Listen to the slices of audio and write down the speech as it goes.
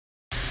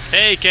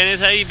Hey Kenneth,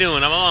 how you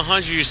doing? I'm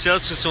Alejandro, your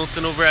sales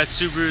consultant over at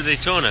Subaru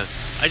Daytona.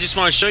 I just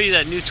want to show you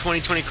that new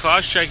 2020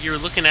 Crosstrek you were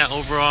looking at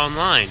over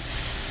online.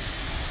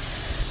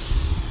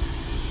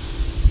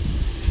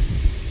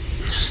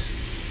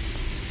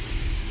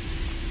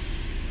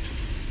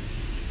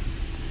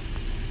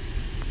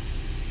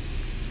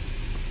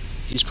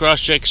 These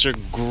Crosstreks are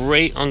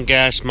great on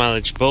gas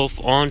mileage, both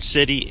on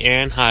city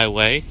and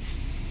highway.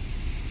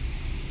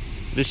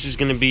 This is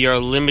going to be our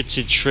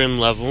limited trim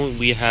level.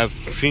 We have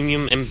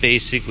premium and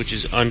basic, which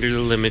is under the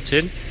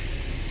limited.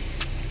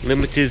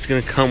 Limited is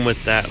going to come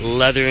with that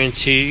leather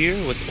interior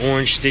with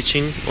orange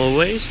stitching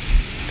always.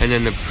 And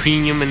then the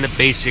premium and the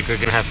basic are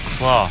going to have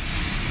cloth.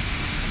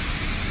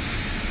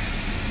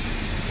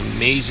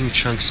 Amazing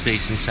trunk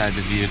space inside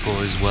the vehicle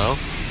as well.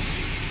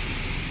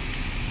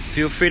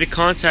 Feel free to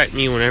contact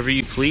me whenever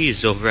you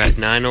please over at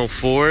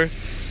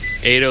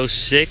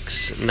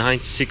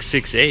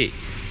 904-806-9668.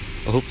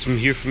 I hope to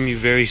hear from you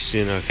very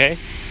soon, okay?